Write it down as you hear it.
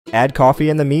Add coffee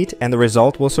in the meat and the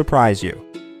result will surprise you.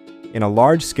 In a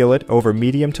large skillet over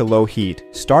medium to low heat,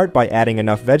 start by adding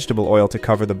enough vegetable oil to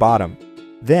cover the bottom.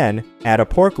 Then, add a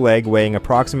pork leg weighing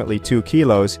approximately 2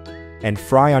 kilos and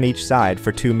fry on each side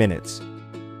for 2 minutes.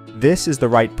 This is the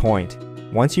right point.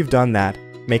 Once you've done that,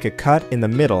 make a cut in the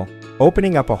middle,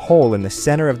 opening up a hole in the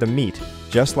center of the meat,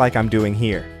 just like I'm doing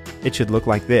here. It should look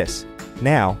like this.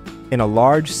 Now, in a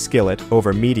large skillet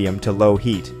over medium to low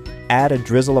heat, add a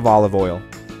drizzle of olive oil,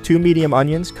 2 medium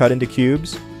onions cut into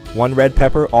cubes, 1 red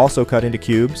pepper also cut into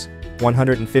cubes,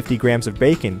 150 grams of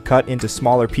bacon cut into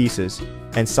smaller pieces,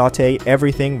 and saute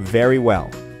everything very well.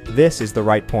 This is the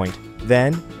right point.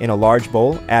 Then, in a large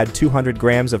bowl, add 200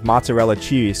 grams of mozzarella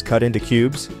cheese cut into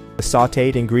cubes, the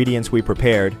sautéed ingredients we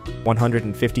prepared,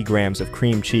 150 grams of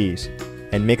cream cheese,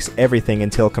 and mix everything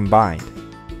until combined.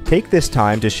 Take this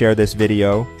time to share this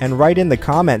video and write in the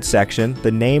comment section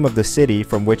the name of the city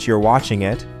from which you're watching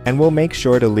it, and we'll make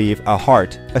sure to leave a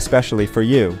heart, especially for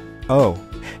you. Oh,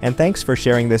 and thanks for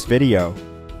sharing this video.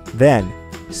 Then,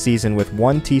 season with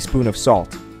 1 teaspoon of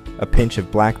salt, a pinch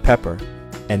of black pepper,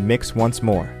 and mix once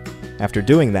more. After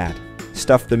doing that,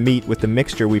 stuff the meat with the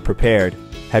mixture we prepared.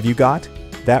 Have you got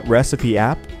That Recipe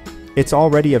app? It's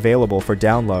already available for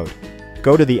download.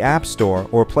 Go to the App Store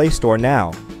or Play Store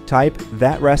now, type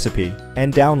That Recipe,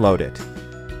 and download it.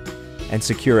 And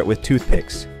secure it with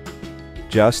toothpicks,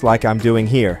 just like I'm doing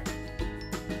here.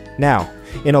 Now,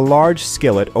 in a large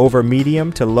skillet over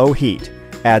medium to low heat,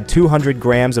 add 200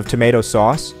 grams of tomato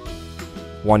sauce,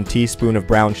 1 teaspoon of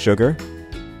brown sugar,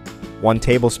 1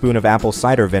 tablespoon of apple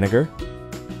cider vinegar,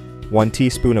 1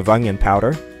 teaspoon of onion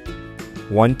powder,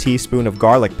 1 teaspoon of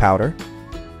garlic powder,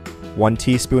 1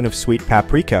 teaspoon of sweet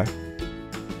paprika,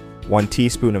 1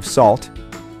 teaspoon of salt,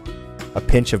 a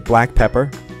pinch of black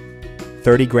pepper,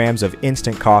 30 grams of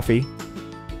instant coffee,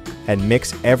 and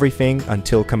mix everything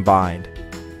until combined.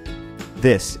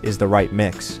 This is the right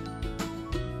mix.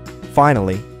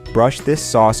 Finally, brush this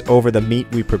sauce over the meat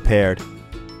we prepared.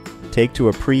 Take to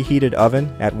a preheated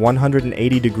oven at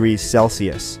 180 degrees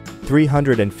Celsius,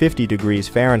 350 degrees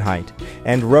Fahrenheit,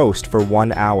 and roast for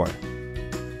 1 hour.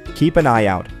 Keep an eye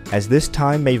out, as this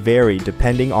time may vary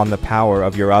depending on the power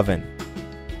of your oven.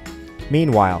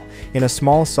 Meanwhile, in a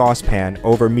small saucepan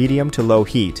over medium to low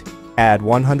heat, add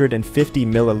 150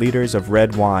 milliliters of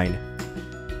red wine,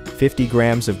 50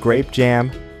 grams of grape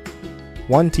jam,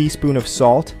 1 teaspoon of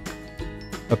salt,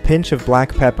 a pinch of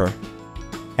black pepper,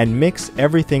 and mix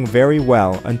everything very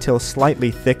well until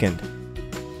slightly thickened.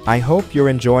 I hope you're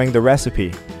enjoying the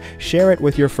recipe. Share it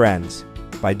with your friends.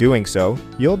 By doing so,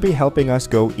 you'll be helping us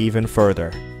go even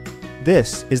further.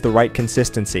 This is the right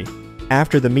consistency.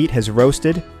 After the meat has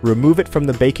roasted, remove it from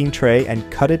the baking tray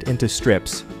and cut it into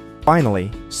strips.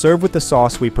 Finally, serve with the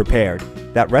sauce we prepared.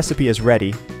 That recipe is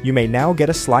ready. You may now get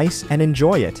a slice and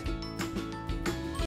enjoy it.